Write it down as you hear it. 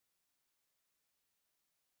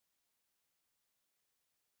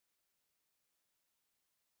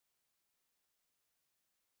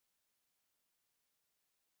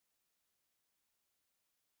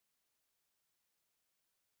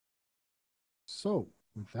So,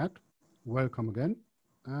 with that, welcome again.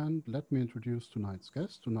 And let me introduce tonight's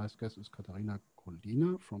guest. Tonight's guest is Katerina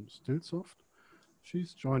Kolina from Stiltsoft.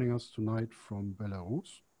 She's joining us tonight from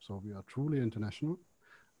Belarus, so we are truly international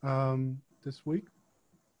this week.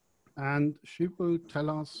 And she will tell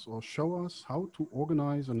us or show us how to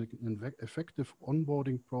organize an effective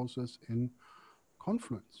onboarding process in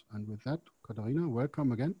Confluence. And with that, Katerina,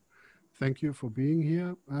 welcome again. Thank you for being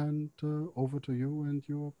here, and over to you and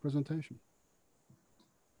your presentation.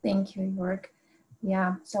 Thank you, Jörg.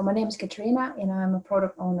 Yeah, so my name is Katerina, and I'm a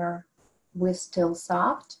product owner with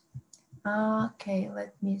Stiltsoft. Okay,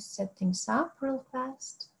 let me set things up real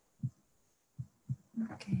fast.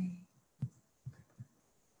 Okay.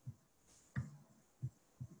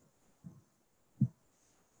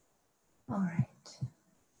 All right.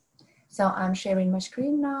 So I'm sharing my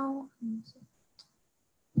screen now.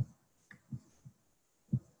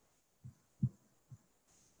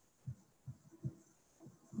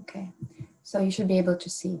 Okay, so you should be able to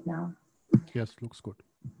see it now. Yes, looks good.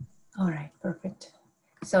 All right, perfect.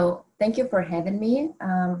 So thank you for having me.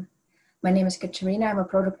 My name is Katerina. I'm a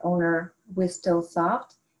product owner with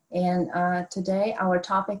Stiltsoft. And today our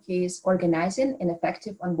topic is organizing an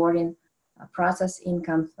effective onboarding process in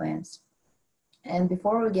Confluence. And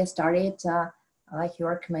before we get started, like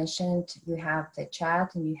Jörg mentioned, you have the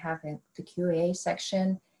chat and you have the QA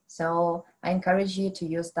section. So I encourage you to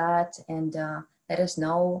use that and let us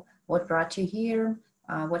know what brought you here,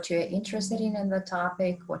 what you're interested in the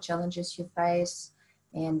topic, what challenges you face,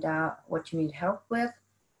 and what you need help with.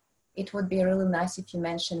 It would be really nice if you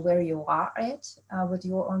mentioned where you are at with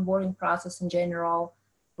your onboarding process in general,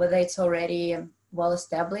 whether it's already well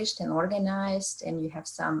established and organized and you have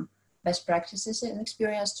some best practices and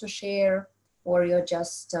experience to share, or you're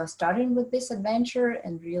just starting with this adventure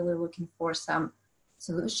and really looking for some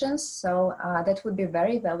solutions. So that would be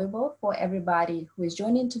very valuable for everybody who is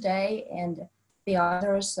joining today and the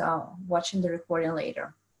others watching the recording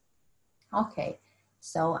later. Okay,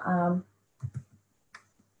 so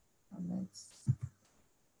let's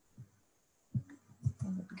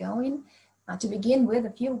get going. To begin with, a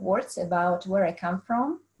few words about where I come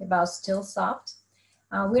from, about Stiltsoft.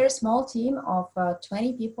 We're a small team of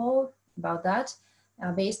 20 people, about that,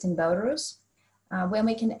 based in Belarus. We're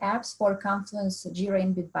making apps for Confluence, Jira,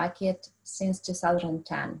 and Bitbucket since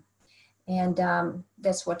 2010. And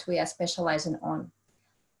that's what we are specializing on.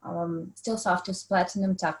 Stiltsoft is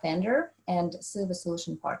Platinum Top Vendor and Silver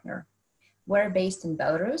Solution Partner. We're based in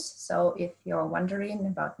Belarus, so if you're wondering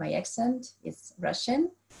about my accent, it's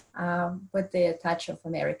Russian with the touch of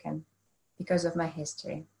American because of my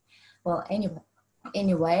history. Well,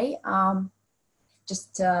 anyway,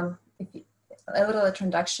 just a little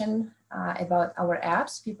introduction about our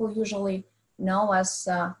apps. People usually know us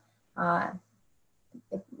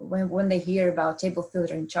when they hear about table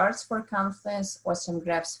filtering charts for Confluence, or some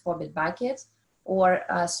graphs for Bitbucket, or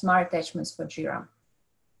smart attachments for Jira.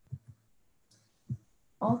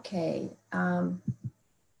 Okay,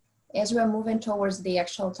 as we're moving towards the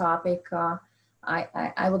actual topic,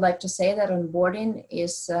 I would like to say that onboarding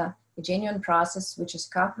is a genuine process which is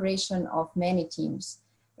cooperation of many teams,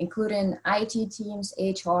 including IT teams,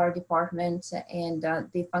 HR department, and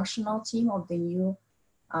the functional team of the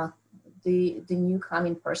new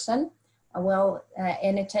coming person.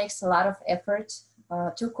 And it takes a lot of effort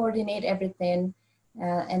to coordinate everything,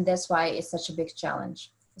 and that's why it's such a big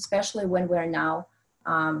challenge, especially when we're now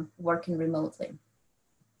working remotely.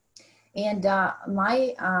 And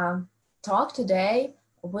my talk today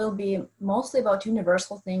will be mostly about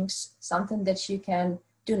universal things, something that you can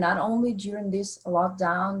do not only during this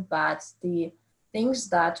lockdown, but the things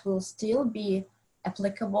that will still be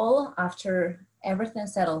applicable after everything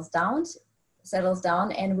settles down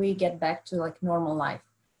and we get back to like normal life.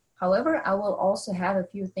 However, I will also have a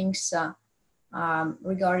few things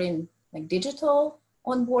regarding like digital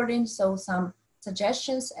onboarding, so some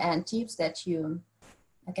suggestions and tips that you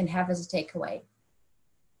can have as a takeaway.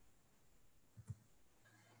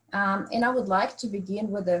 And I would like to begin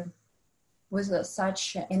with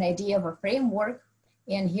such an idea of a framework.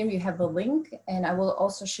 And here you have a link, and I will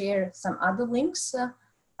also share some other links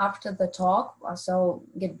after the talk. So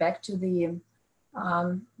get back to the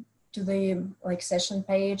like session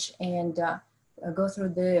page and go through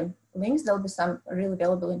the links. There'll be some really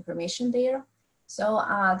valuable information there. So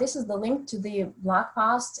this is the link to the blog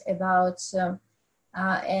post about a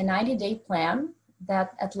 90-day plan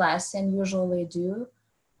that Atlassian usually do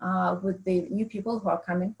with the new people who are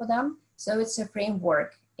coming for them. So it's a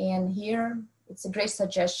framework, and here it's a great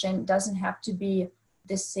suggestion. It doesn't have to be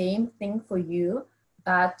the same thing for you,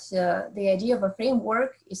 but the idea of a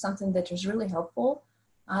framework is something that is really helpful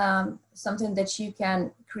something that you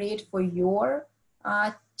can create for your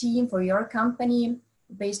team, for your company,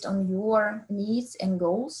 based on your needs and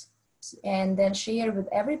goals, and then share with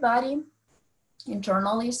everybody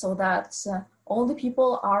internally so that all the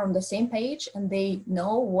people are on the same page and they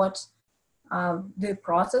know what the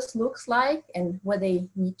process looks like and where they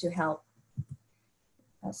need to help.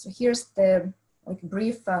 So here's the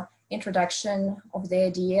brief introduction of the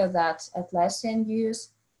idea that Atlassian use.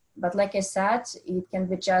 But like I said, it can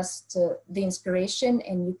be just the inspiration,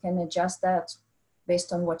 and you can adjust that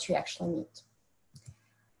based on what you actually need.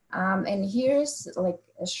 And here's like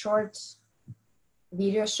a short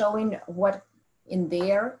video showing what in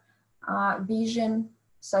their vision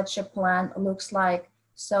such a plan looks like.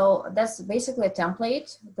 So that's basically a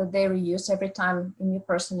template that they reuse every time a new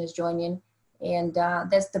person is joining, and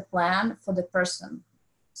that's the plan for the person.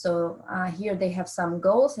 So here they have some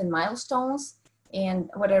goals and milestones, and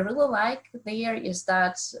what I really like there is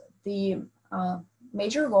that the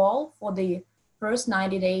major goal for the first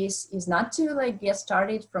 90 days is not to like get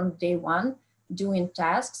started from day one doing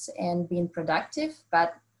tasks and being productive,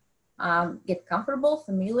 but get comfortable,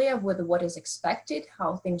 familiar with what is expected,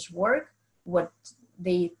 how things work, what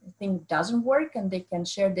they think doesn't work, and they can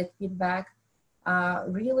share that feedback,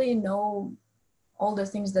 really know all the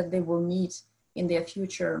things that they will need in their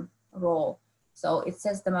future role. So it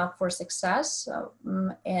sets them up for success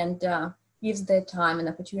and gives the time and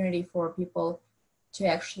opportunity for people to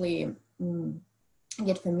actually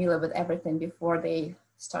get familiar with everything before they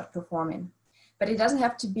start performing. But it doesn't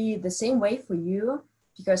have to be the same way for you,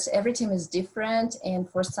 because every team is different. And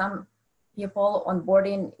for some people,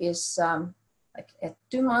 onboarding is like a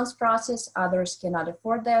 2 months process. Others cannot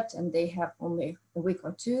afford that, and they have only a week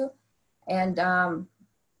or two. And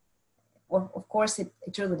of course, it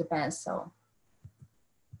really depends. So,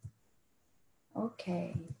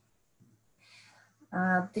 okay.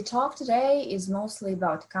 The talk today is mostly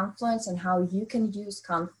about Confluence and how you can use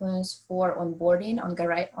Confluence for onboarding,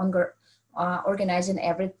 organizing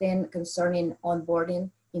everything concerning onboarding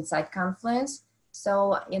inside Confluence.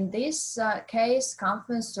 So in this case,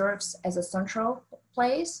 Confluence serves as a central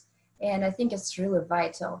place, and I think it's really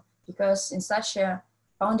vital, because in such a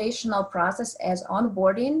foundational process as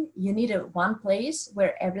onboarding, you need one place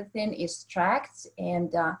where everything is tracked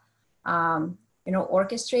and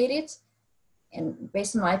orchestrated. And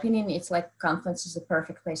based on my opinion, it's like Confluence is the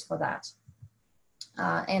perfect place for that.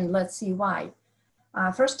 And let's see why.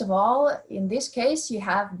 First of all, in this case, you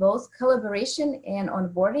have both collaboration and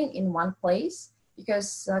onboarding in one place,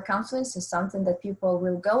 because Confluence is something that people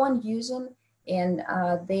will go on using, and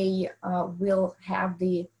they will have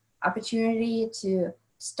the opportunity to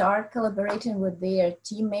start collaborating with their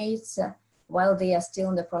teammates while they are still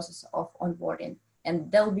in the process of onboarding.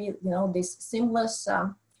 And there'll be, this seamless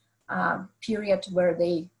period where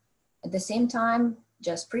they, at the same time,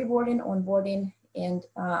 just pre-boarding, onboarding, and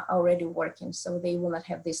already working. So they will not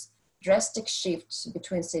have this drastic shift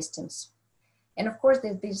between systems. And of course,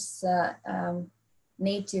 there's this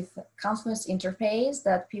native Confluence interface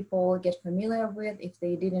that people get familiar with if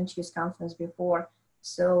they didn't use Confluence before.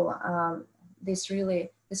 So this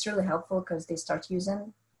really helpful, because they start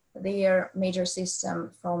using their major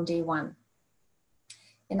system from day one.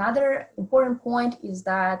 Another important point is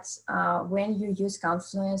that when you use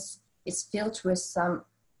Confluence, it's filled with some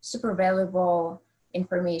super valuable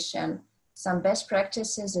information, some best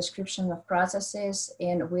practices, description of processes,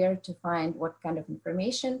 and where to find what kind of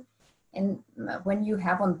information. And when you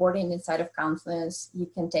have onboarding inside of Confluence, you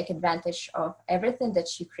can take advantage of everything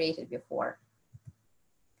that you created before.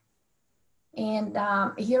 And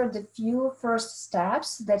here are the few first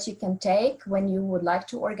steps that you can take when you would like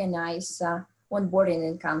to organize onboarding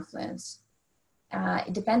in Confluence.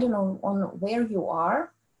 Depending on where you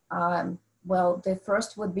are, well, the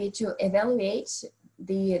first would be to evaluate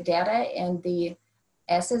the data and the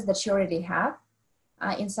assets that you already have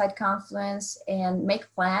inside Confluence, and make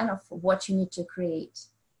a plan of what you need to create.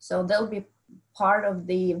 So they'll be part of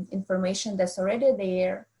the information that's already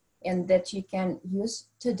there and that you can use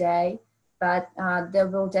today, but there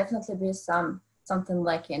will definitely be something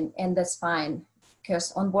lacking, and that's fine,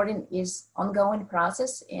 because onboarding is ongoing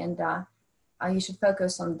process, and you should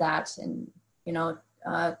focus on that, and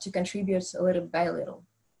to contribute a little by little.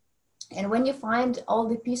 And when you find all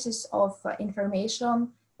the pieces of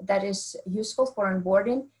information that is useful for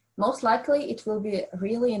onboarding, most likely it will be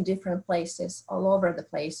really in different places all over the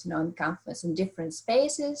place, in Confluence, in different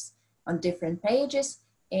spaces, on different pages.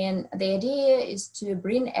 And the idea is to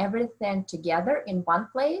bring everything together in one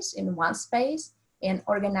place, in one space, and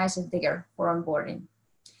organize it there for onboarding.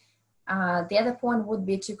 The other point would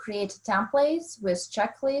be to create templates with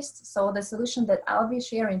checklists. So the solution that I'll be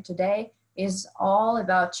sharing today is all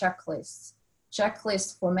about checklists.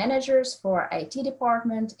 Checklists for managers, for IT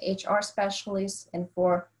department, HR specialists, and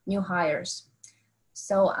for new hires.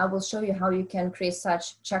 So I will show you how you can create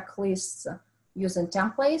such checklists using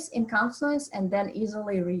templates in Confluence and then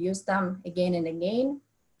easily reuse them again and again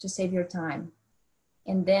to save your time.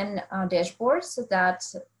 And then dashboards that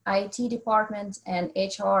IT department and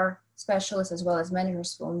HR specialists as well as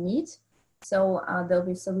managers will need. So there'll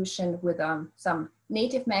be a solution with some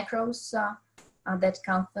native macros that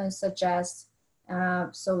Confluence suggests.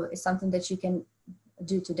 So it's something that you can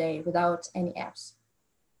do today without any apps.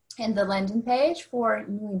 And the landing page for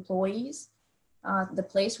new employees, the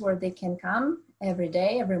place where they can come every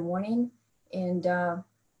day, every morning, and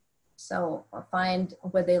so find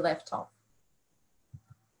where they left off.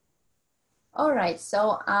 All right,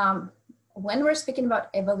 so when we're speaking about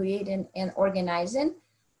evaluating and organizing,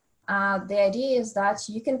 the idea is that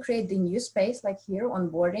you can create the new space like here,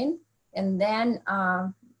 onboarding, and then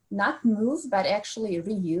not move, but actually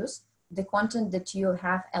reuse the content that you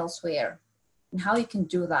have elsewhere. And how you can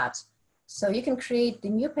do that. So you can create the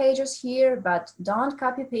new pages here, but don't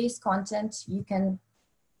copy paste content. You can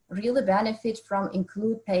really benefit from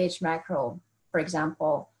include page macro, for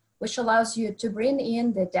example, which allows you to bring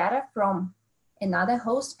in the data from another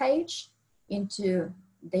host page into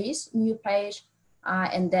this new page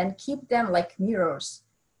and then keep them like mirrors.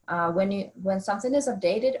 When something is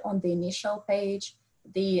updated on the initial page,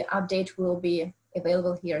 the update will be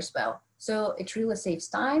available here as well. So it really saves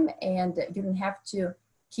time and you don't have to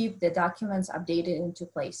keep the documents updated into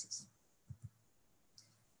places.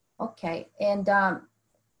 Okay, and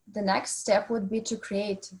the next step would be to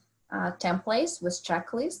create templates with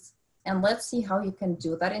checklists. And let's see how you can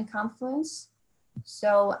do that in Confluence.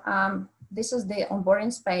 So this is the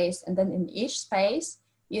onboarding space. And then in each space,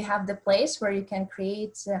 you have the place where you can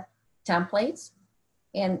create templates.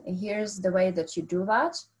 And here's the way that you do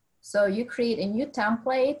that. So you create a new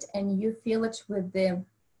template and you fill it with the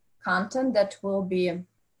content that will be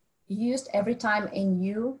used every time a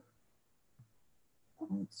new,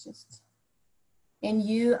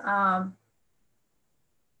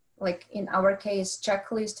 like in our case,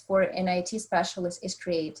 checklist for an IT specialist is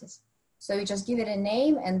created. So you just give it a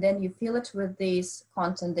name and then you fill it with this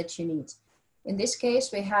content that you need. In this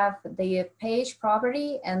case, we have the page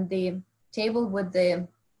property and the table with the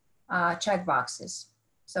checkboxes.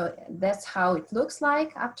 So that's how it looks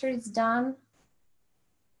like after it's done.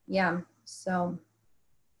 Yeah, so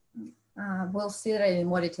we'll see that in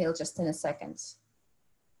more detail just in a second.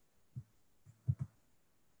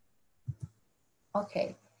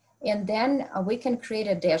 Okay, and then we can create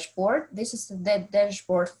a dashboard. This is the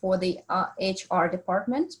dashboard for the HR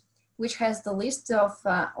department, which has the list of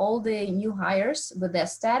all the new hires with their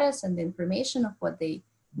status and the information of what they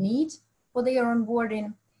need for their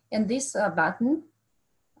onboarding. And this button,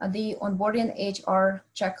 the onboarding HR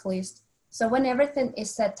checklist. So when everything is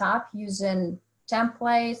set up using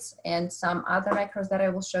templates and some other macros that I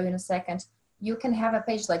will show you in a second, you can have a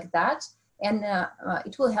page like that. And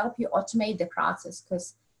it will help you automate the process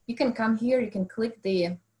because you can come here, you can click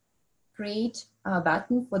the create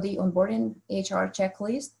button for the onboarding HR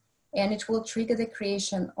checklist, and it will trigger the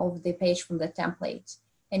creation of the page from the template.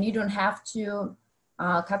 And you don't have to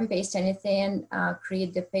copy paste anything,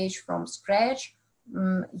 create the page from scratch.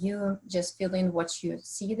 You just fill in what you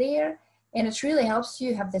see there. And it really helps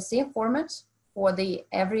you have the same format for the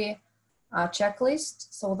every checklist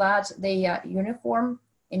so that they are uniform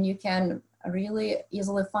and you can really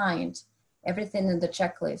easily find everything in the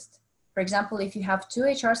checklist. For example, if you have two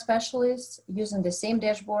HR specialists using the same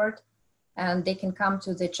dashboard, and they can come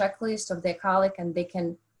to the checklist of their colleague and they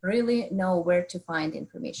can really know where to find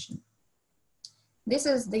information. This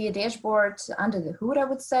is the dashboard under the hood, I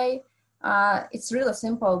would say. It's really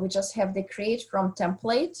simple. We just have the create from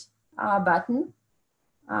template button,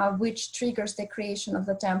 which triggers the creation of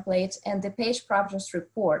the template and the page properties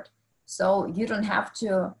report. So you don't have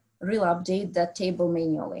to really update that table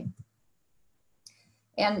manually.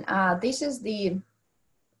 And this is the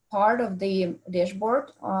part of the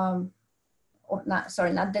dashboard, not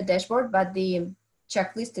the dashboard, but the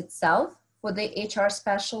checklist itself for the HR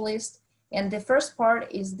specialist. And the first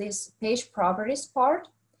part is this page properties part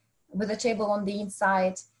with a table on the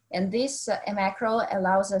inside. And this macro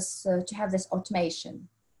allows us to have this automation.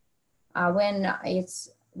 When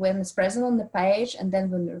it's present on the page and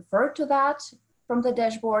then when we refer to that from the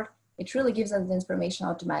dashboard, it really gives us the information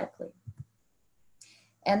automatically.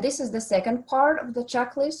 And this is the second part of the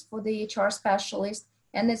checklist for the HR specialist.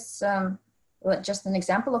 And it's just an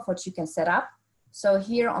example of what you can set up. So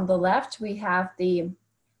here on the left, we have the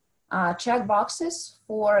check boxes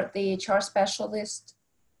for the HR specialist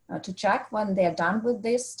to check when they're done with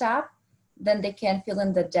this step. Then they can fill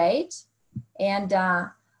in the date. And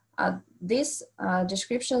these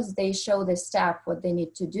descriptions, they show the step, what they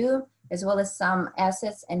need to do, as well as some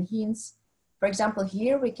assets and hints. For example,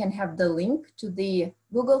 here we can have the link to the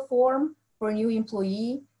Google form for a new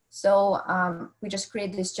employee. So we just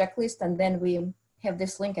create this checklist, and then we have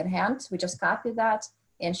this link at hand. We just copy that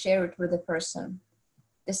and share it with the person.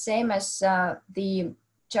 The same as the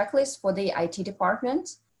checklist for the IT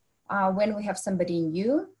department. When we have somebody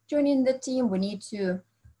new joining the team, we need to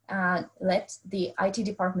let the IT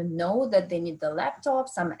department know that they need the laptop,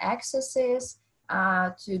 some accesses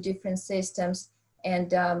to different systems,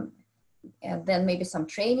 and then maybe some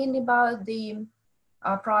training about the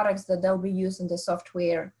products that they'll be using the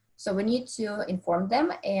software. So we need to inform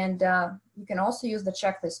them, and you can also use the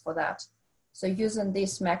checklist for that. So using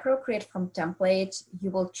this macro create from template,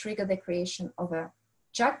 you will trigger the creation of a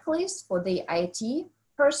checklist for the IT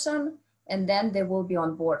person, and then they will be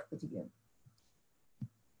on board with you.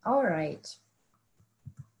 All right.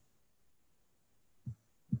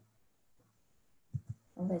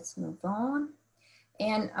 Let's move on.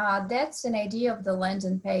 And that's an idea of the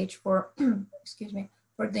landing page for, excuse me,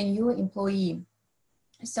 for the new employee.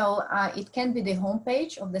 So it can be the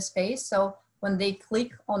homepage of the space. So when they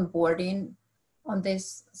click onboarding on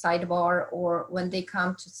this sidebar, or when they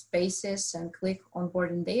come to spaces and click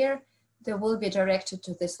onboarding there, they will be directed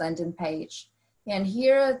to this landing page. And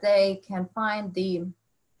here they can find the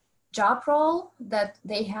job role that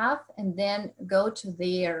they have, and then go to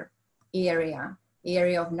their area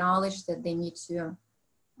of knowledge that they need to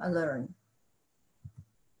learn.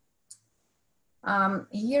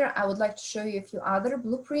 Here, I would like to show you a few other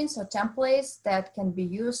blueprints or templates that can be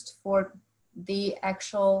used for the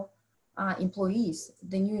actual employees,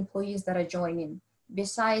 the new employees that are joining.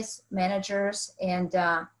 Besides managers and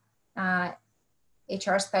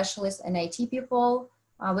HR specialists and IT people,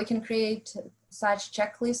 we can create such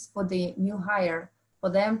checklists for the new hire, for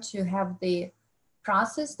them to have the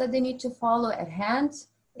process that they need to follow at hand,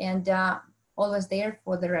 and always there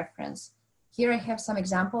for the reference. Here I have some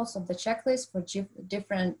examples of the checklist for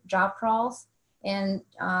different job roles, and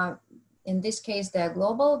in this case they're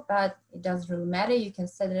global, but it doesn't really matter. You can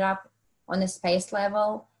set it up on a space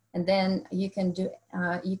level, and then you can do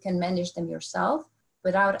you can manage them yourself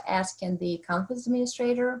without asking the Confluence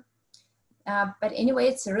administrator. But anyway,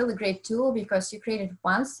 it's a really great tool because you create it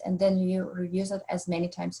once and then you reuse it as many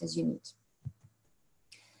times as you need.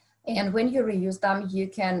 And when you reuse them, you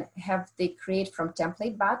can have the create from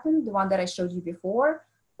template button, the one that I showed you before.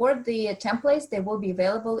 For the templates, they will be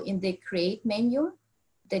available in the create menu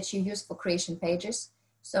that you use for creation pages.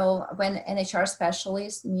 So when an HR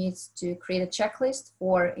specialist needs to create a checklist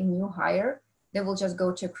for a new hire, they will just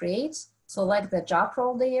go to create, select the job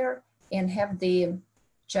role there, and have the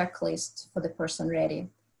checklist for the person ready.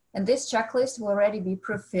 And this checklist will already be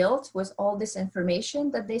pre-filled with all this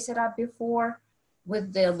information that they set up before,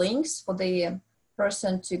 with the links for the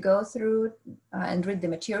person to go through and read the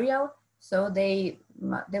material. So they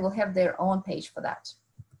will have their own page for that.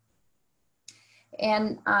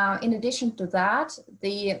 And in addition to that,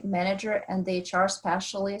 the manager and the HR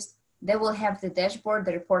specialist, they will have the dashboard,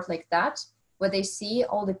 the report like that, where they see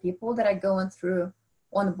all the people that are going through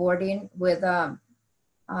onboarding with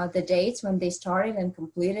the dates when they started and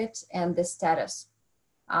completed, and the status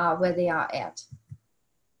where they are at.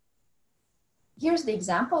 Here's the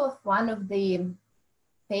example of one of the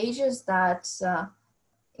pages that,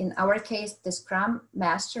 in our case, the Scrum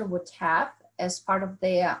Master would have as part of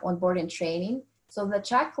the onboarding training. So the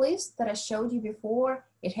checklist that I showed you before,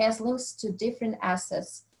 it has links to different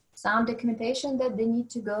assets, some documentation that they need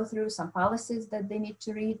to go through, some policies that they need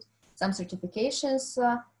to read, some certifications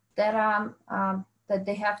that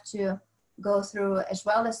they have to go through, as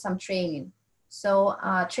well as some training. So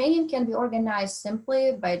training can be organized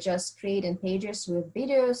simply by just creating pages with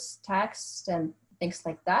videos, text, and things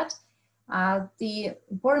like that. The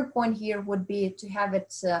important point here would be to have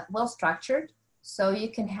it well structured. So you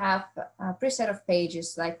can have a preset of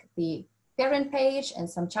pages like the parent page and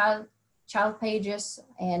some child pages,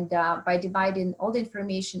 and by dividing all the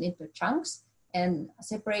information into chunks and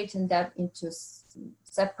separating that into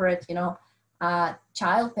separate,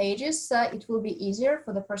 child pages, it will be easier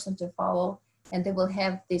for the person to follow, and they will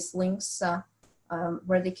have these links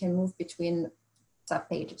where they can move between sub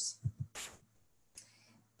pages.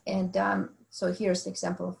 And so here's the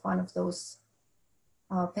example of one of those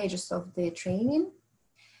pages of the training.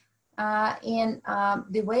 And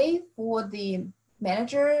the way for the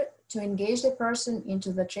manager to engage the person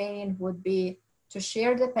into the training would be to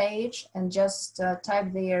share the page and just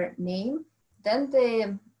type their name. Then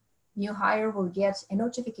the new hire will get a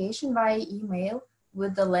notification via email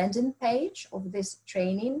with the landing page of this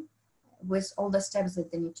training with all the steps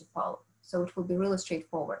that they need to follow. So it will be really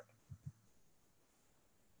straightforward.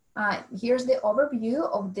 Here's the overview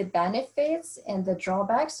of the benefits and the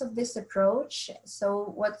drawbacks of this approach.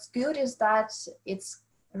 So what's good is that it's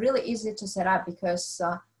really easy to set up because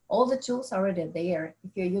all the tools are already there.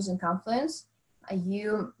 If you're using Confluence,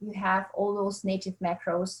 you have all those native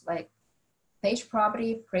macros like page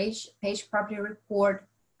property report,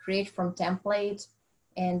 create from template,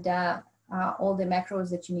 and all the macros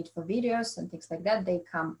that you need for videos and things like that, they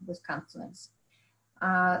come with Confluence.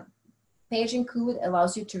 Page include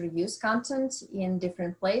allows you to reuse content in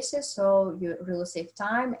different places, so you really save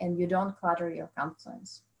time and you don't clutter your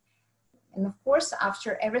Confluence. And of course,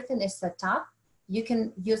 after everything is set up, you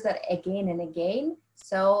can use that again and again.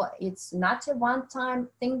 So it's not a one-time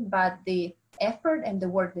thing, but the effort and the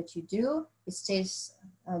work that you do, it stays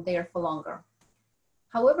there for longer.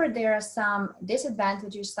 However, there are some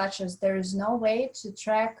disadvantages, such as there is no way to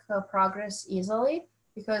track progress easily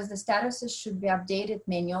because the statuses should be updated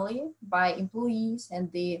manually by employees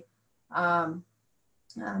and the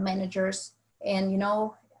managers. And you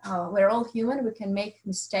know, we're all human, we can make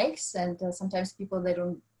mistakes, and sometimes people, they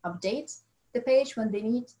don't update the page when they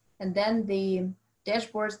need, and then the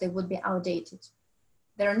dashboards, they would be outdated.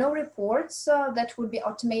 There are no reports that would be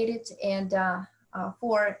automated, and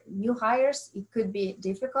for new hires, it could be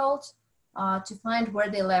difficult to find where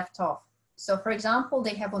they left off. So for example,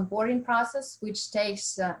 they have onboarding process, which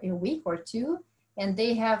takes a week or two, and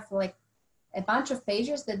they have like a bunch of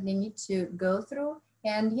pages that they need to go through.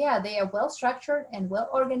 And yeah, they are well structured and well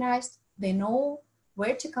organized. They know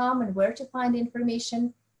where to come and where to find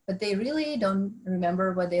information, but they really don't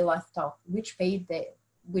remember where they left off, which page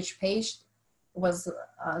was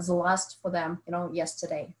the last for them, you know,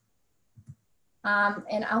 yesterday.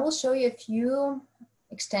 And I will show you a few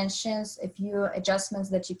extensions, a few adjustments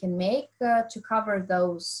that you can make to cover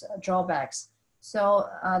those drawbacks. So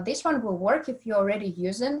this one will work if you're already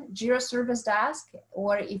using Jira Service Desk,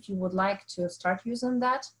 or if you would like to start using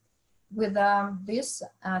that. With this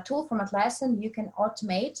tool from Atlassian, you can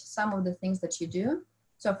automate some of the things that you do.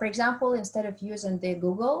 So for example, instead of using the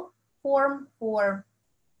Google form for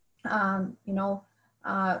learning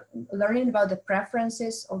about the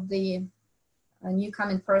preferences of the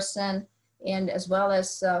newcoming person, and as well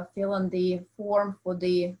as fill in the form for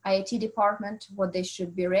the IT department, what they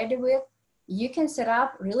should be ready with, you can set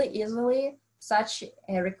up really easily such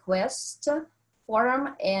a request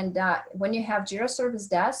form. And when you have Jira Service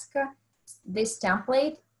Desk, this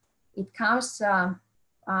template, it comes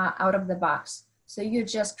out of the box. So you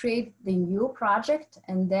just create the new project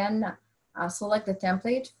and then select the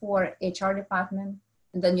template for HR department,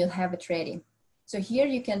 and then you'll have it ready. So here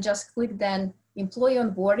you can just click then employee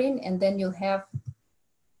onboarding, and then you'll have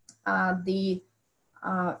the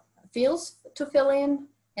fields to fill in.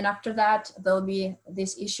 And after that, there'll be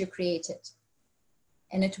this issue created.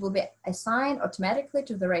 And it will be assigned automatically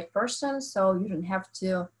to the right person. So you don't have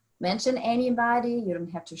to mention anybody. You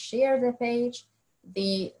don't have to share the page.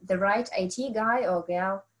 The right IT guy or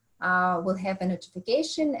gal will have a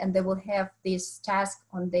notification, and they will have this task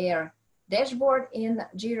on their dashboard in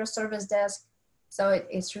Jira Service Desk. So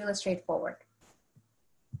it's really straightforward.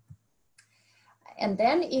 And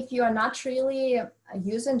then if you are not really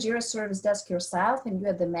using Jira Service Desk yourself and you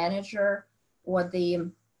are the manager or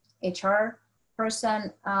the HR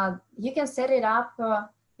person, you can set it up,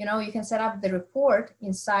 you can set up the report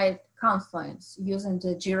inside Confluence using the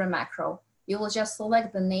Jira macro. You will just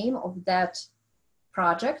select the name of that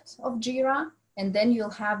project of Jira, and then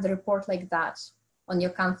you'll have the report like that on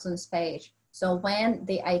your Confluence page. So when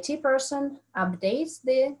the IT person updates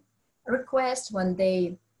the request, when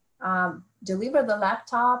they deliver the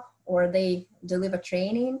laptop or they deliver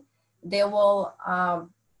training, they will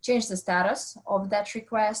change the status of that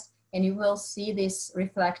request, and you will see this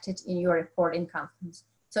reflected in your report in Confluence.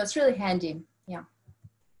 So it's really handy, yeah.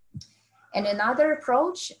 And another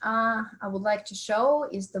approach I would like to show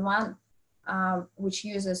is the one which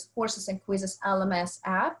uses Courses and Quizzes LMS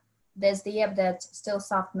app. That's the app that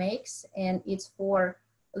Stiltsoft makes, and it's for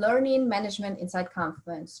learning management inside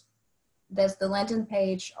Confluence. That's the landing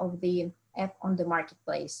page of the app on the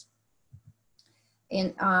marketplace.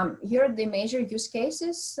 And here are the major use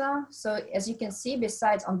cases. So as you can see,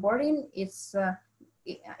 besides onboarding, it's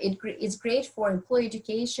great for employee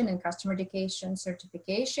education and customer education,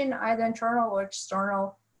 certification, either internal or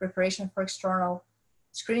external, preparation for external,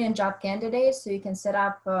 screening job candidates. So you can set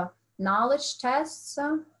up knowledge tests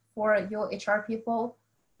for your HR people,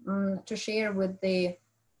 to share with the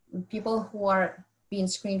people who are being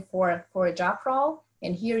screened for a job role.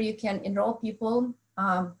 And here you can enroll people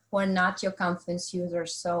who are not your Confluence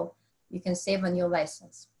users, so you can save on your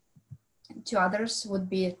license. Two others would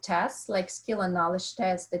be tests, like skill and knowledge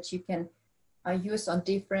tests that you can use on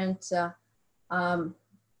different, at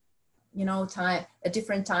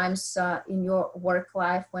different times in your work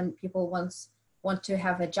life when people want to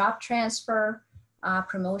have a job transfer,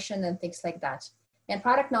 promotion, and things like that. And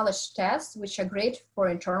product knowledge tests, which are great for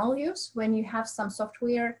internal use when you have some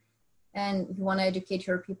software and you want to educate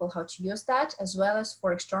your people how to use that, as well as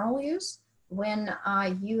for external use when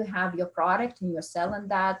you have your product and you're selling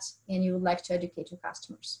that and you would like to educate your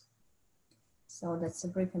customers. So that's a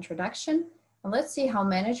brief introduction. And let's see how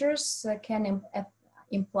managers can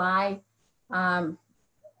apply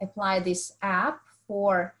this app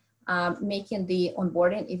for making the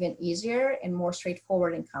onboarding even easier and more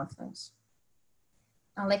straightforward in Confluence.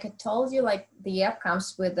 Like I told you, like the app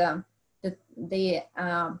comes with the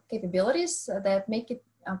capabilities that make it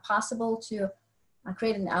possible to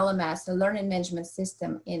create an LMS, a learning management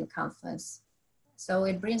system in Confluence. So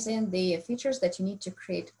it brings in the features that you need to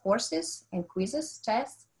create courses and quizzes,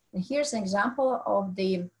 tests. And here's an example of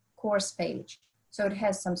the course page. So it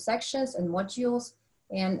has some sections and modules,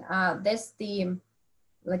 and that's the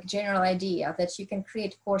general idea that you can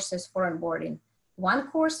create courses for onboarding. One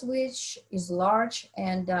course which is large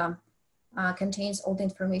and contains all the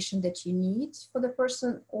information that you need for the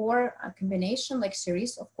person, or a combination like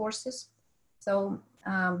series of courses. So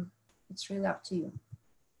it's really up to you.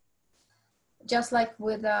 Just like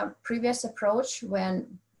with the previous approach,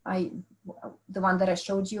 when the one that I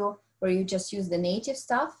showed you, where you just use the native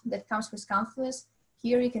stuff that comes with Confluence,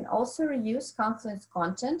 here you can also reuse Confluence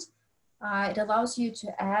content. It allows you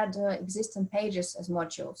to add existing pages as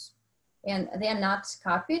modules. And they are not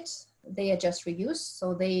copied, they are just reused.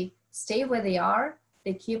 So they stay where they are,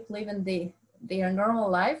 they keep living their normal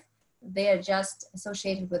life. They are just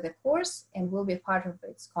associated with the course and will be part of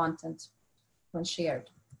its content when shared.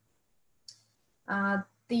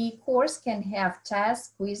 The course can have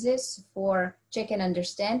tasks, quizzes for checking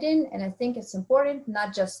understanding. And I think it's important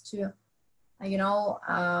not just to,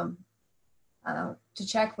 to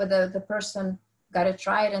check whether the person got it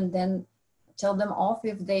right and then tell them off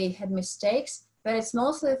if they had mistakes, but it's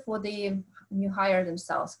mostly for the new hire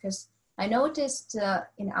themselves. Because I noticed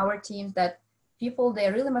in our teams that people,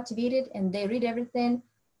 they're really motivated and they read everything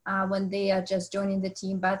when they are just joining the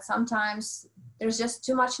team, but sometimes there's just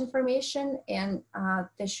too much information, and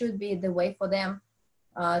there should be the way for them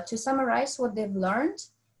to summarize what they've learned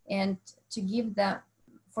and to give them,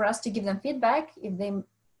 for us to give them feedback if they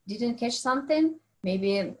didn't catch something.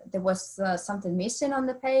 Maybe there was something missing on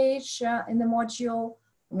the page in the module,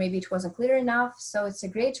 or maybe it wasn't clear enough. So it's a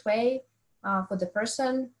great way for the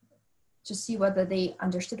person to see whether they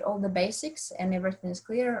understood all the basics and everything is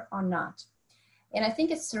clear or not. And I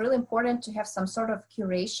think it's really important to have some sort of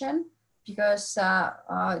curation, because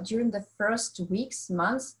during the first weeks,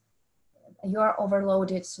 months, you are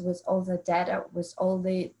overloaded with all the data, with all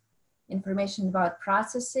the information about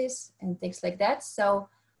processes and things like that. So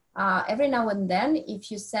every now and then,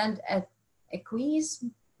 if you send a quiz,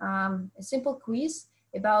 a simple quiz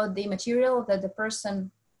about the material that the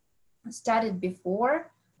person studied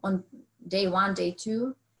before on day 1, day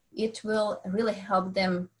 2, it will really help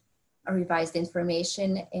them revise the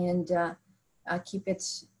information and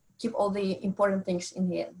keep all the important things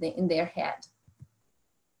in their head.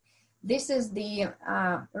 This is the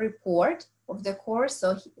report of the course.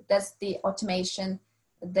 So that's the automation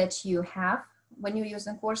that you have when you're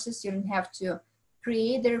using courses. You don't have to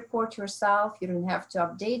create the report yourself. You don't have to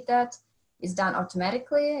update that. It's done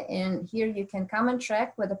automatically. And here you can come and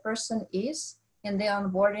track where the person is in the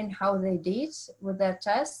onboarding, how they did with their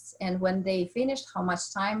tests, and when they finished, how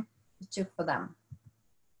much time it took for them.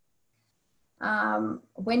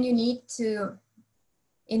 When you need to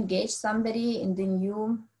engage somebody in the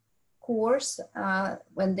new course,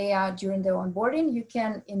 when they are during their onboarding, you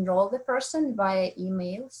can enroll the person via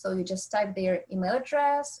email. So you just type their email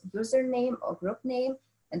address, username or group name,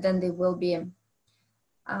 and then they will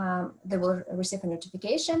receive a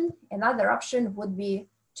notification. Another option would be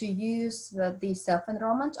to use the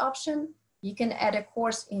self-enrollment option. You can add a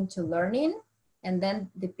course into learning, and then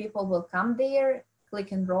the people will come there,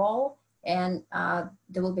 click enroll, and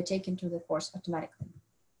they will be taken to the course automatically.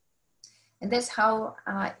 And that's how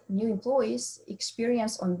new employees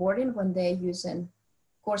experience onboarding when they're using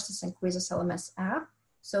Courses and Quizzes LMS app.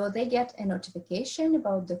 So they get a notification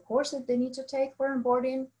about the course that they need to take for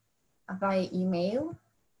onboarding via email,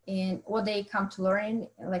 or they come to learn,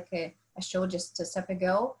 like I showed just a step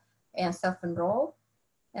ago, and self-enroll.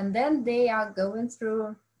 And then they are going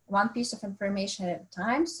through one piece of information at a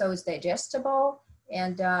time, so it's digestible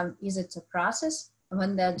and easy to process. And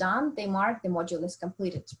when they're done, they mark the module is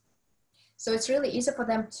completed. So it's really easy for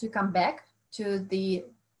them to come back to the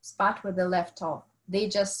spot where they left off. They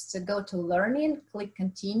just go to learning, click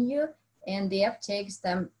continue, and the app takes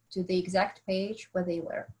them to the exact page where they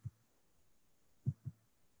were.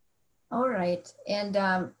 All right, and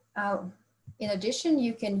in addition,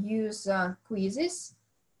 you can use quizzes,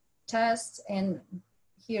 tests, and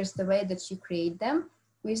here's the way that you create them.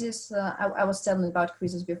 Quizzes, I was telling about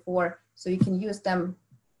quizzes before, so you can use them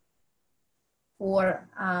for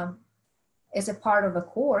as a part of a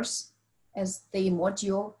course, as the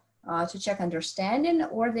module to check understanding,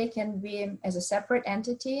 or they can be as a separate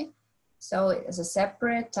entity. So as a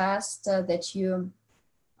separate test that you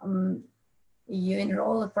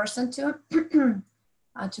enroll a person to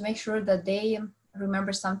make sure that they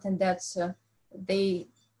remember something that they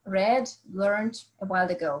read, learned a while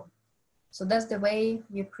ago. So that's the way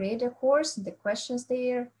you create a course, the questions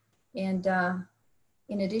there. And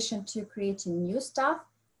in addition to creating new stuff,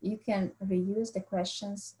 you can reuse the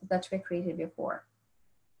questions that were created before.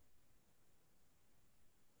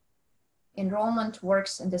 Enrollment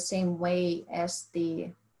works in the same way as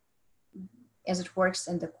it works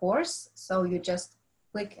in the course. So you just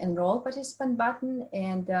click enroll participant button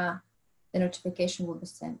and the notification will be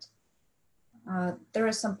sent. There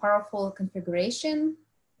is some powerful configuration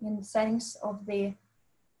in the settings of the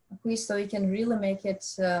quiz, so you can really make it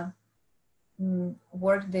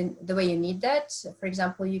work the way you need that. For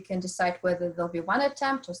example, you can decide whether there'll be one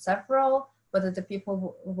attempt or several, whether the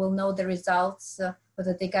people will know the results,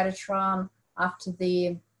 whether they got it wrong after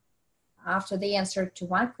they answered to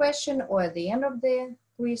one question or at the end of the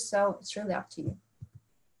quiz. So it's really up to you.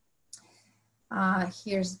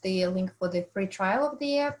 Here's the link for the free trial of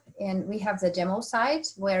the app, and we have the demo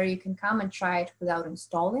site where you can come and try it without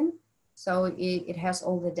installing. So it has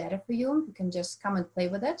all the data for you. You can just come and play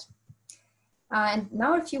with it. And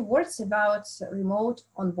now a few words about remote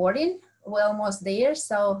onboarding. We're almost there,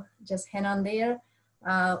 so just hang on there.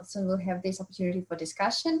 So we'll have this opportunity for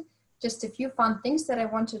discussion. Just a few fun things that I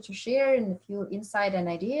wanted to share and a few insight and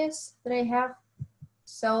ideas that I have.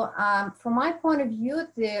 So from my point of view,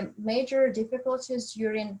 the major difficulties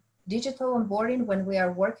during digital onboarding when we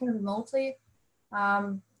are working remotely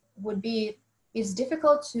would be, it's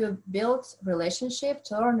difficult to build relationship,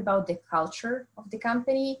 to learn about the culture of the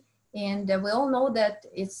company. And we all know that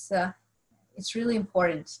it's really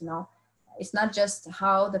important, you know. It's not just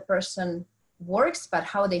how the person works, but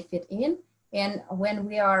how they fit in. And when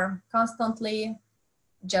we are constantly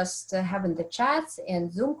just having the chats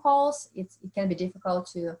and Zoom calls, it can be difficult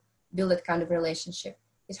to build that kind of relationship.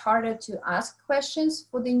 It's harder to ask questions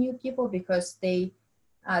for the new people because they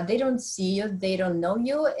don't see you, they don't know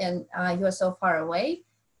you, and you are so far away,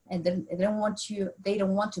 and they don't want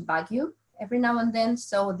to bug you every now and then,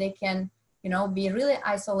 so they can, you know, be really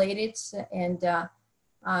isolated and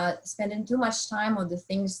spending too much time on the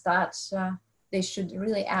things that they should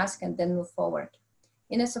really ask and then move forward.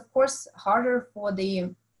 And it's of course harder for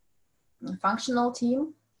the functional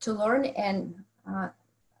team to learn and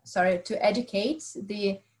to educate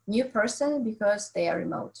the new person because they are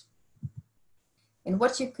remote. And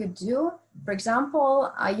what you could do, for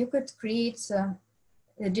example, you could create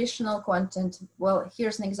additional content. Well,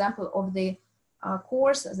 here's an example of the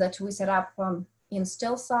course that we set up in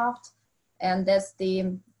Stiltsoft, and that's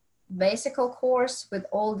the basic course with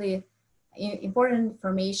all the important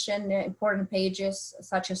information, important pages,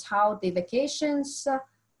 such as how the vacations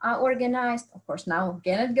are organized. Of course, now we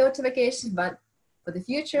cannot go to vacation, but for the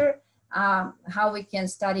future, how we can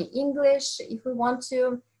study English if we want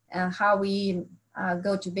to, how we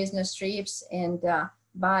go to business trips and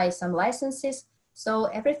buy some licenses. So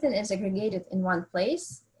everything is aggregated in one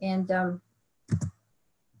place, and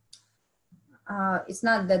it's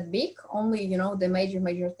not that big, only, you know, the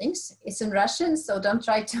major things. It's in Russian, so don't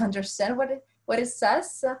try to understand what it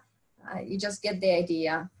says. You just get the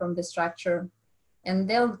idea from the structure. And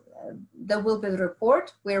there will be a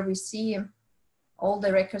report where we see all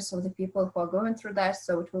the records of the people who are going through that,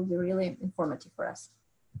 so it will be really informative for us.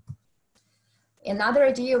 Another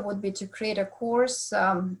idea would be to create a course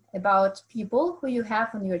about people who you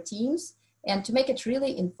have on your teams and to make it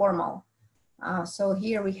really informal. So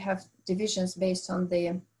here we have divisions based on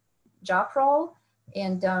the job role,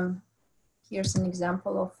 and here's an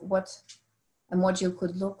example of what a module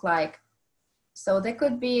could look like. So there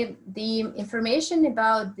could be the information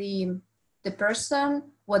about the person,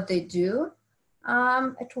 what they do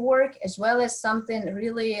at work, as well as something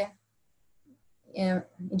really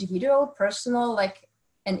individual, personal, like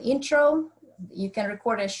an intro you can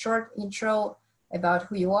record a short intro about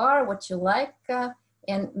who you are, what you like,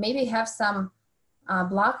 and maybe have some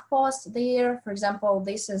blog posts there. For example,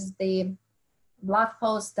 this is the blog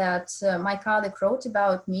post that my colleague wrote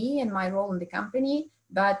about me and my role in the company,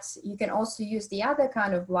 but you can also use the other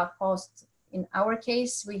kind of blog post. In our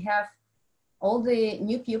case, we have all the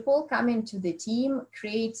new people coming to the team,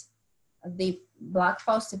 create the blog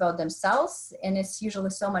post about themselves, and it's usually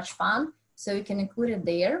so much fun, so you can include it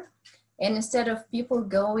there. And instead of people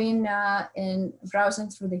going and browsing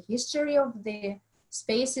through the history of the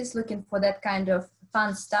spaces looking for that kind of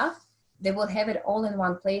fun stuff, they will have it all in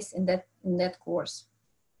one place in that course.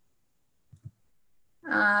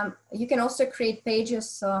 You can also create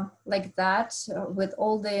pages like that with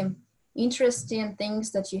all the interesting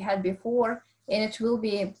things that you had before, and it will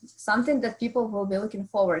be something that people will be looking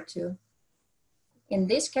forward to. In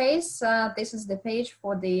this case, this is the page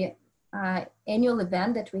for the annual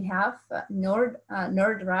event that we have,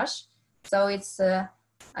 Nerd Rush. So it's a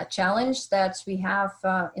challenge that we have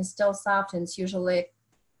in Stiltsoft, and it usually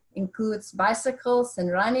includes bicycles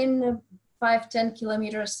and running 5-10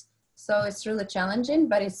 kilometers. So it's really challenging,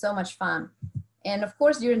 but it's so much fun. And of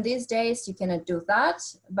course, during these days, you cannot do that.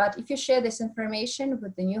 But if you share this information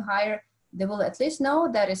with the new hire, they will at least know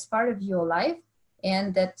that it's part of your life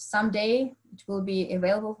and that someday it will be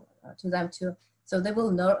available to them too. So they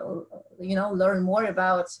will know, learn more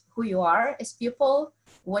about who you are as people,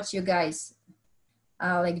 what you guys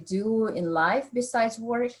like do in life besides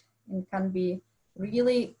work, and can be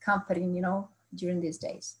really comforting, during these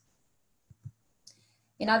days.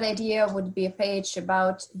 Another idea would be a page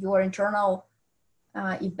about your internal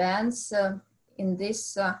events. In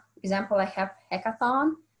this example, I have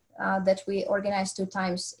hackathon that we organize 2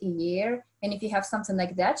 times a year. And if you have something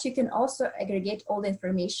like that, you can also aggregate all the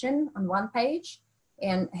information on one page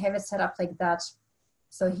and have it set up like that.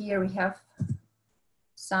 So here we have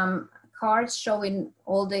some cards showing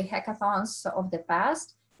all the hackathons of the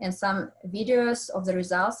past and some videos of the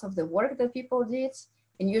results of the work that people did.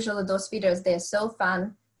 And usually those videos, they're so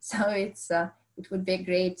fun. So it would be a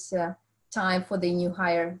great time for the new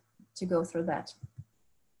hire to go through that.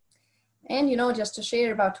 And, just to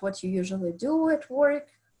share about what you usually do at work,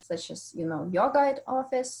 such as, yoga at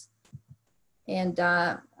office. And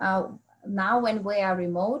now when we are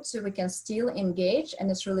remote, so we can still engage, and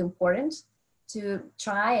it's really important to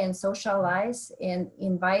try and socialize and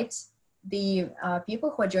invite the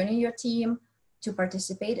people who are joining your team to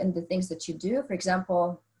participate in the things that you do. For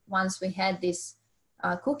example, once we had this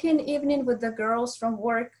cooking evening with the girls from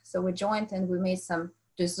work. So we joined and we made some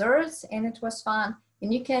desserts, and it was fun.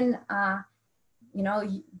 And you can,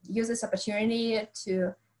 use this opportunity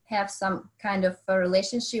to have some kind of a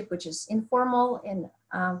relationship which is informal and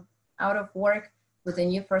out of work with a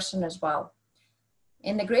new person as well.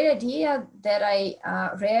 And a great idea that I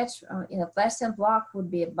read in Atlassian blog would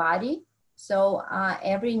be a buddy. So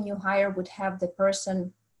every new hire would have the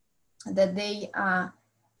person that they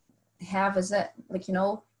have as a,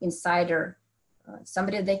 insider,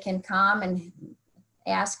 somebody they can come and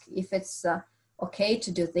ask if it's okay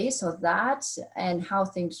to do this or that and how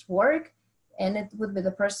things work. And it would be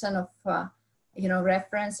the person of,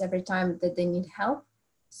 reference every time that they need help.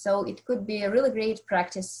 So it could be a really great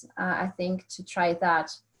practice, I think, to try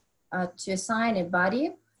that, to assign a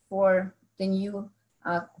buddy for the new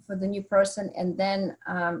person, and then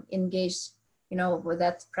engage, with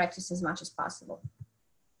that practice as much as possible.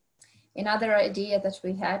 Another idea that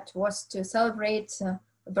we had was to celebrate a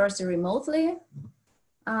birthday remotely.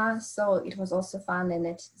 So it was also fun, and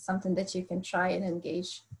it's something that you can try and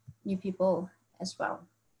engage new people as well.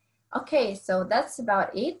 Okay, so that's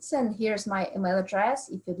about it. And here's my email address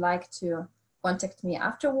if you'd like to contact me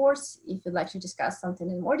afterwards, if you'd like to discuss something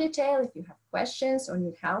in more detail, if you have questions or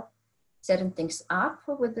need help setting things up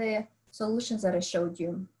with the solutions that I showed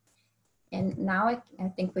you. And now I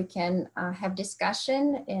think we can have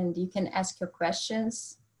discussion, and you can ask your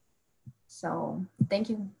questions. So thank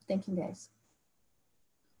you guys.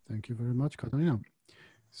 Thank you very much, Katerina.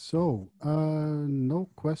 So no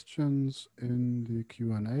questions in the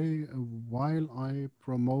Q&A. While I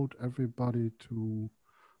promote everybody to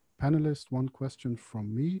panelists, one question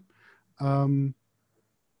from me.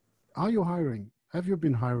 Are you hiring? Have you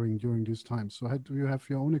been hiring during these times? So do you have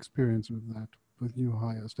your own experience with that, with new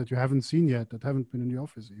hires that you haven't seen yet, that haven't been in the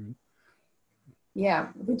office even? Yeah,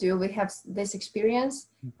 we do. We have this experience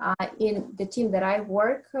in the team that I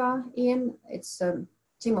work in. It's a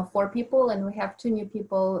team of 4 people, and we have 2 new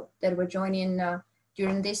people that were joining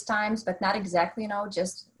during these times, but not exactly,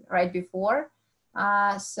 just right before.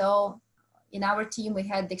 So in our team, we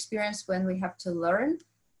had the experience when we have to learn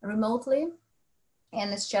remotely,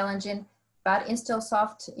 and it's challenging. But in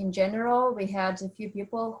Stiltsoft in general, we had a few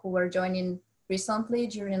people who were joining recently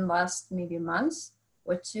during last maybe months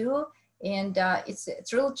or two. And it's a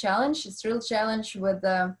real challenge. It's a real challenge with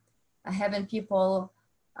having people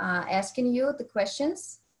asking you the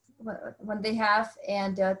questions when they have,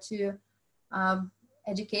 and to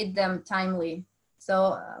educate them timely.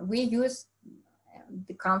 So we use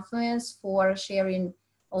the Confluence for sharing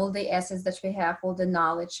all the assets that we have, all the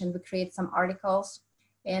knowledge, and we create some articles.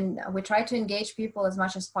 And we try to engage people as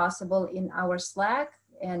much as possible in our Slack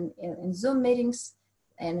and in Zoom meetings,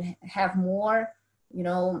 and have more, you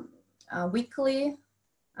know, weekly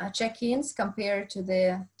check-ins compared to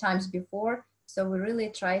the times before. So we really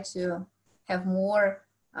try to have more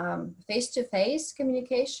face-to-face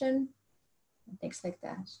communication and things like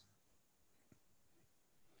that.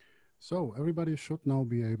 So everybody should now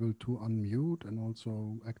be able to unmute and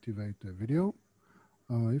also activate the video.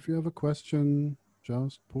 If you have a question,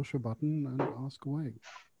 just push a button and ask away.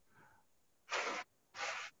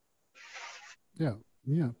 Yeah.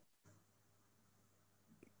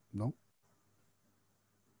 No?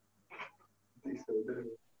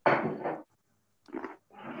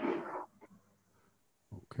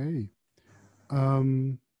 Okay.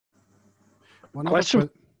 One question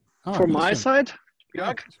from my side,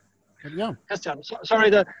 Jörg? Yeah. Christian,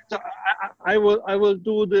 sorry. I will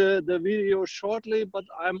do the video shortly, but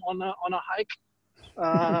I'm on a hike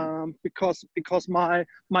because my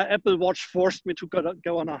Apple Watch forced me to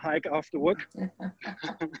go on a hike after work.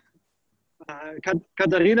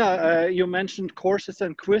 Katerina, you mentioned courses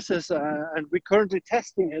and quizzes, and we're currently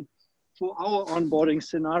testing it for our onboarding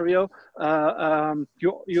scenario.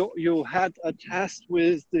 You had a test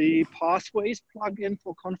with the Pathways plugin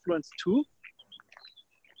for Confluence 2.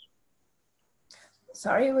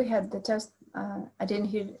 Sorry, we had the test. I didn't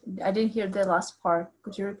hear the last part.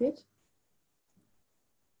 Could you repeat?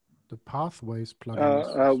 The Pathways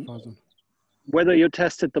plugin. Whether you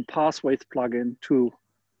tested the Pathways plugin too.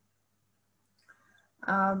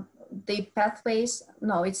 The Pathways,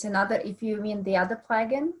 no, it's another. If you mean the other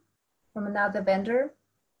plugin from another vendor,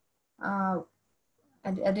 I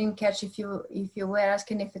didn't catch if you were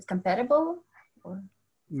asking if it's compatible or.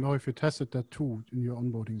 No, if you tested that too in your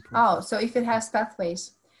onboarding process. Oh, so if it has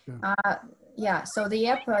Pathways. Yeah. Yeah, so the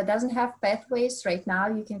app doesn't have Pathways right now.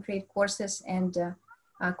 You can create courses and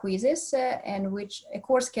quizzes, and which a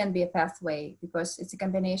course can be a pathway because it's a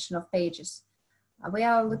combination of pages. We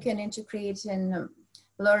are looking into creating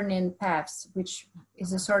learning paths, which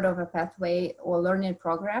is a sort of a pathway or learning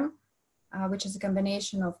program, which is a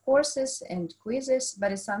combination of courses and quizzes,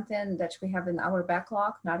 but it's something that we have in our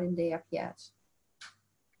backlog, not in the app yet.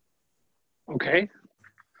 Okay,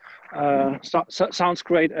 sounds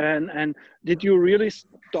great. And did you really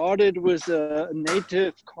started with a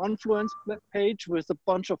native Confluence page with a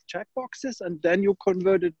bunch of checkboxes, and then you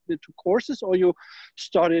converted it to courses, or you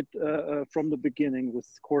started from the beginning with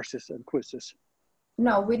courses and quizzes?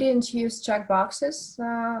 No, we didn't use checkboxes.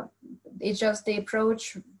 It's just the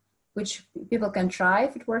approach which people can try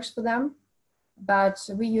if it works for them, but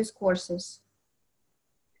we use courses.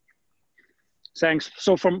 Thanks.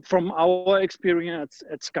 So from our experience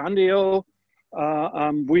at Scandio,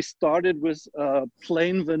 we started with a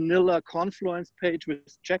plain vanilla Confluence page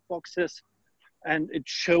with checkboxes, and it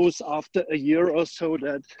shows after a year or so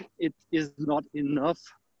that it is not enough.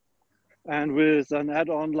 And with an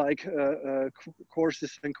add-on like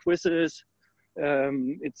courses and quizzes,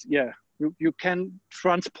 it's, yeah, you can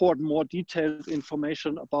transport more detailed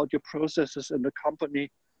information about your processes in the company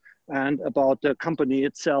and about the company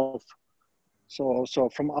itself. So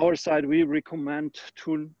from our side, we recommend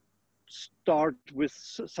to start with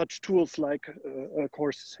such tools like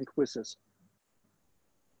courses and quizzes.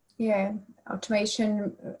 Yeah,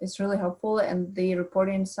 automation is really helpful, and the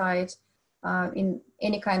reporting side in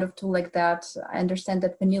any kind of tool like that. I understand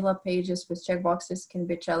that vanilla pages with checkboxes can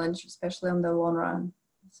be a challenge, especially on the long run.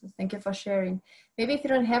 So thank you for sharing. Maybe if you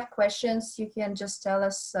don't have questions, you can just tell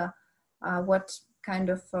us what kind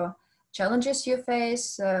of challenges you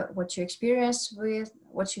face, what your experience with,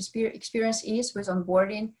 what your experience is with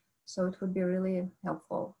onboarding. So it would be really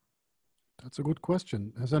helpful. That's a good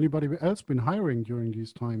question. Has anybody else been hiring during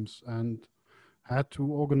these times and had to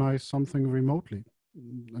organize something remotely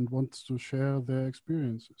and wants to share their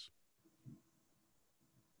experiences?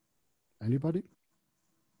 Anybody?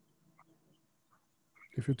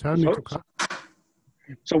 If you tell me to cut.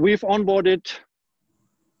 So we've onboarded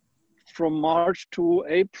from March to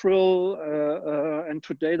April, and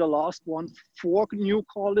today the last one, 4 new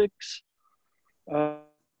colleagues,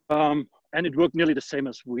 and it worked nearly the same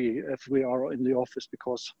as if we are in the office,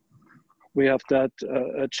 because We have that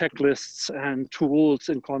checklists and tools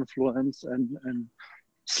in Confluence and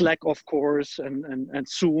Slack, of course, and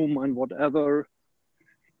Zoom and whatever.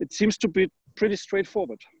 It seems to be pretty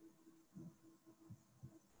straightforward.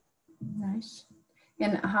 Nice.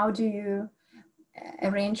 And how do you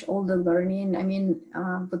arrange all the learning? I mean,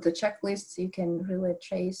 with the checklists, you can really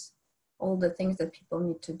trace all the things that people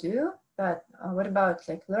need to do. But what about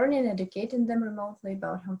like learning, educating them remotely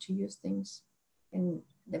about how to use things and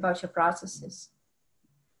about your processes?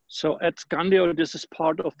 So at Scandio, this is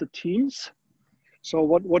part of the teams. So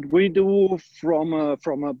what we do from a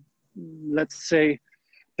let's say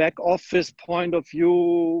back office point of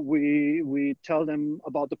view, we tell them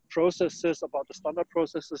about the processes, about the standard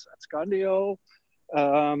processes at Scandio.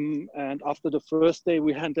 And after the first day,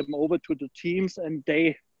 we hand them over to the teams, and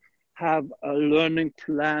they have a learning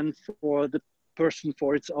plan for the person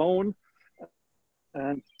for its own.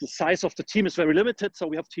 And the size of the team is very limited. So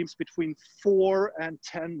we have teams between 4 and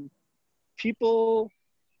 10 people.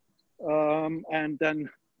 And then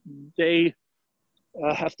they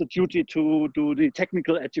have the duty to do the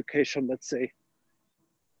technical education, let's say.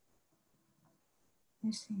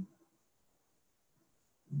 I see.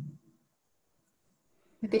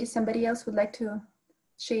 Maybe somebody else would like to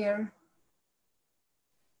share.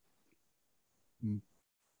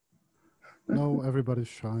 No, everybody's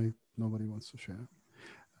shy. Nobody wants to share.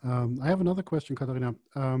 I have another question, Katerina.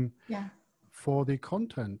 Yeah. For the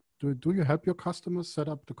content, do you help your customers set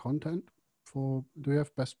up the content? Do you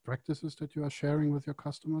have best practices that you are sharing with your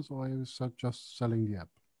customers, or are you just selling the app,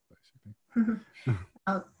 basically?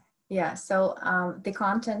 Yeah, so the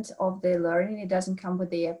content of the learning, it doesn't come with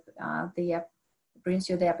the app. The app brings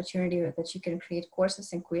you the opportunity that you can create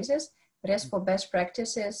courses and quizzes. But as for best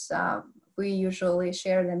practices, we usually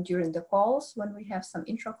share them during the calls when we have some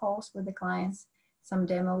intro calls with the clients, some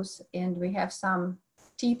demos, and we have some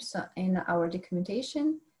tips in our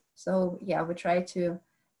documentation. So yeah, we try to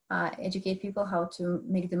educate people how to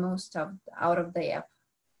make the most out of the app.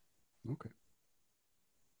 Okay.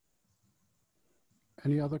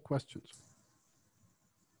 Any other questions?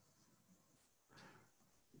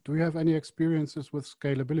 Do you have any experiences with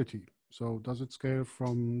scalability? So does it scale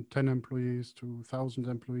from 10 employees to 1,000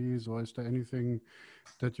 employees, or is there anything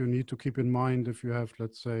that you need to keep in mind if you have,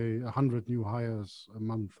 let's say, 100 new hires a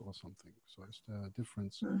month or something? So is there a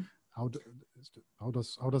difference? How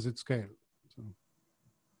does it scale? So.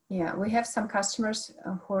 Yeah, we have some customers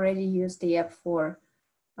who already use the app for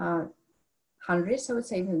hundreds, I would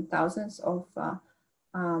say even thousands of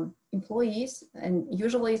employees, and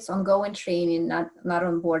usually it's ongoing training, not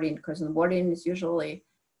onboarding, because onboarding is usually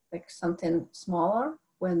like something smaller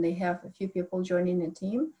when they have a few people joining a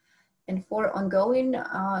team. And for ongoing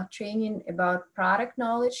training about product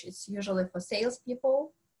knowledge, it's usually for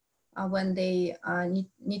salespeople when they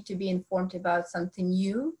need to be informed about something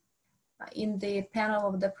new in the panel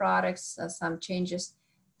of the products, some changes.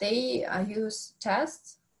 They use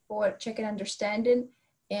tests for checking understanding.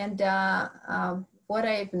 And what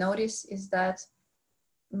I've noticed is that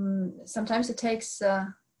sometimes it takes,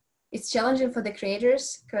 it's challenging for the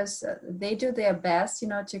creators because they do their best,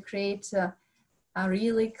 to create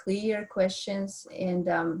really clear questions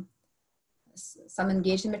and some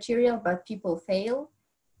engaging material, but people fail.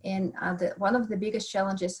 And one of the biggest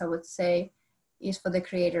challenges, I would say, is for the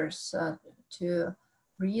creators to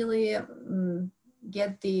really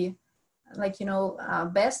get the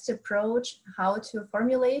best approach, how to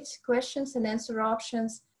formulate questions and answer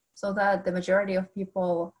options so that the majority of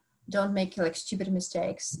people don't make like stupid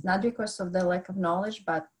mistakes, not because of the lack of knowledge,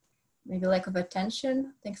 but maybe lack of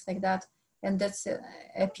attention, things like that. And that's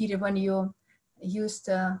a pity when you used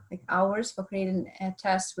like hours for creating a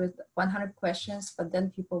test with 100 questions, but then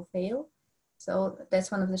people fail. So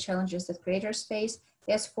that's one of the challenges that creators face.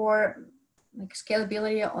 As for like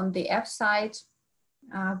scalability on the app side,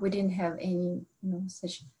 we didn't have any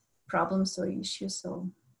such problems or issues. So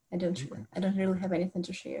I don't really have anything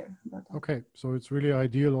to share about that. Okay, so it's really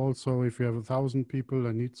ideal also if you have 1,000 people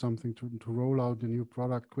and need something to roll out a new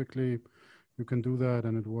product quickly, you can do that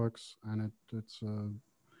and it works, and it's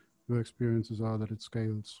your experiences are that it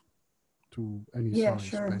scales to any size,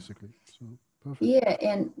 sure. basically. So perfect. Yeah,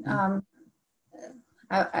 and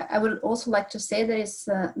I would also like to say that it's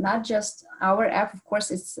not just our app. Of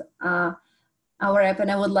course, it's our app,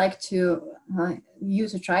 and I would like to you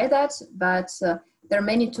to try that. But there are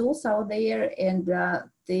many tools out there, and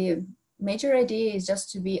the major idea is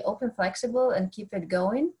just to be open, flexible, and keep it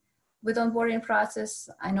going with onboarding process.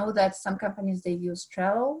 I know that some companies, they use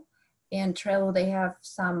Trello, and Trello, they have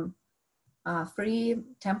some free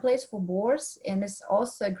templates for boards, and it's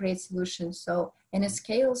also a great solution. So, and it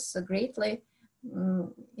scales greatly.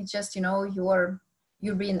 It's just, you know,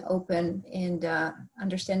 you're being open and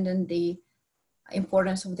understanding the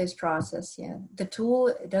importance of this process. Yeah, the tool,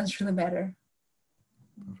 it doesn't really matter.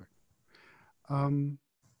 Perfect.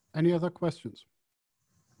 Any other questions?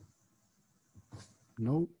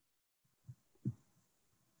 No.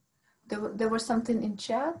 There was something in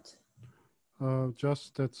chat.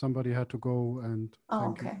 Just that somebody had to go and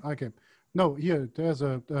thank okay. you. Okay. No, here here's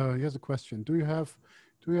a question. Do you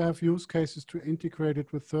have use cases to integrate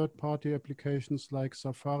it with third-party applications like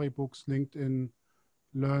Safari Books, LinkedIn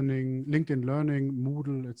Learning,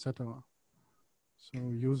 Moodle, etc.? So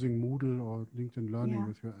using Moodle or LinkedIn Learning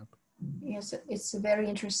with your app. Yes, it's a very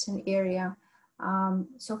interesting area.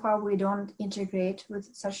 So far, we don't integrate with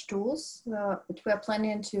such tools, but we're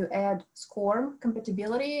planning to add SCORM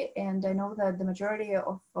compatibility. And I know that the majority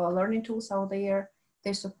of learning tools out there,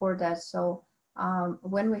 they support that. So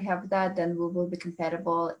when we have that, then we will be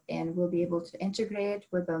compatible and we'll be able to integrate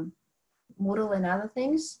with Moodle and other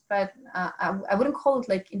things. But I wouldn't call it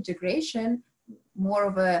like integration, more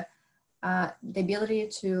of a the ability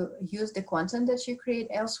to use the content that you create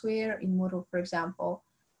elsewhere in Moodle, for example.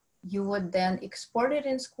 You would then export it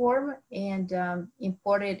in SCORM and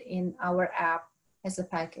import it in our app as a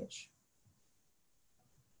package.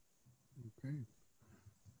 Okay.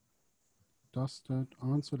 Does that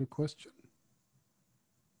answer the question?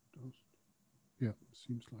 Yeah,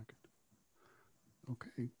 seems like it.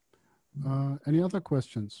 Okay. Any other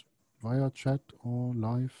questions via chat or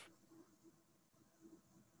live?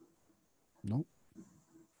 No.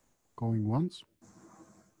 Going once.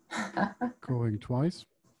 Going twice.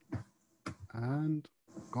 And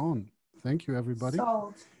gone. Thank you, everybody.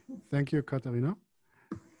 Solved. Thank you, Katerina,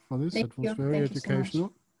 for this. Thank it was you. very Thank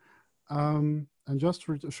educational. And just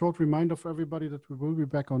a short reminder for everybody that we will be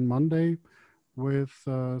back on Monday with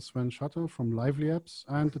Sven Schutter from Lively Apps.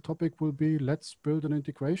 And the topic will be, let's build an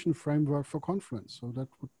integration framework for Confluence. So that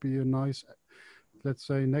would be a nice, let's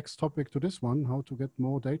say, next topic to this one, how to get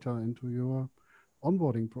more data into your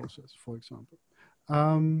onboarding process, for example.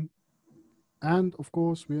 And of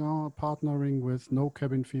course, we are partnering with No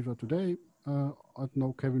Cabin Fever today. At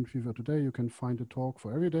No Cabin Fever today, you can find a talk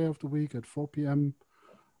for every day of the week at 4 p.m.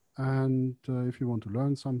 And if you want to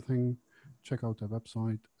learn something, check out their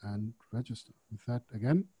website and register. With that,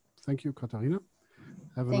 again, thank you, Katerina.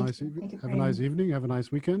 Have a nice evening. Have a nice evening. Have a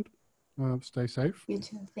nice weekend. Stay safe. You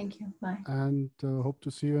too. Thank you. Bye. And hope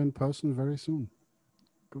to see you in person very soon.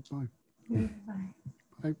 Goodbye. Bye.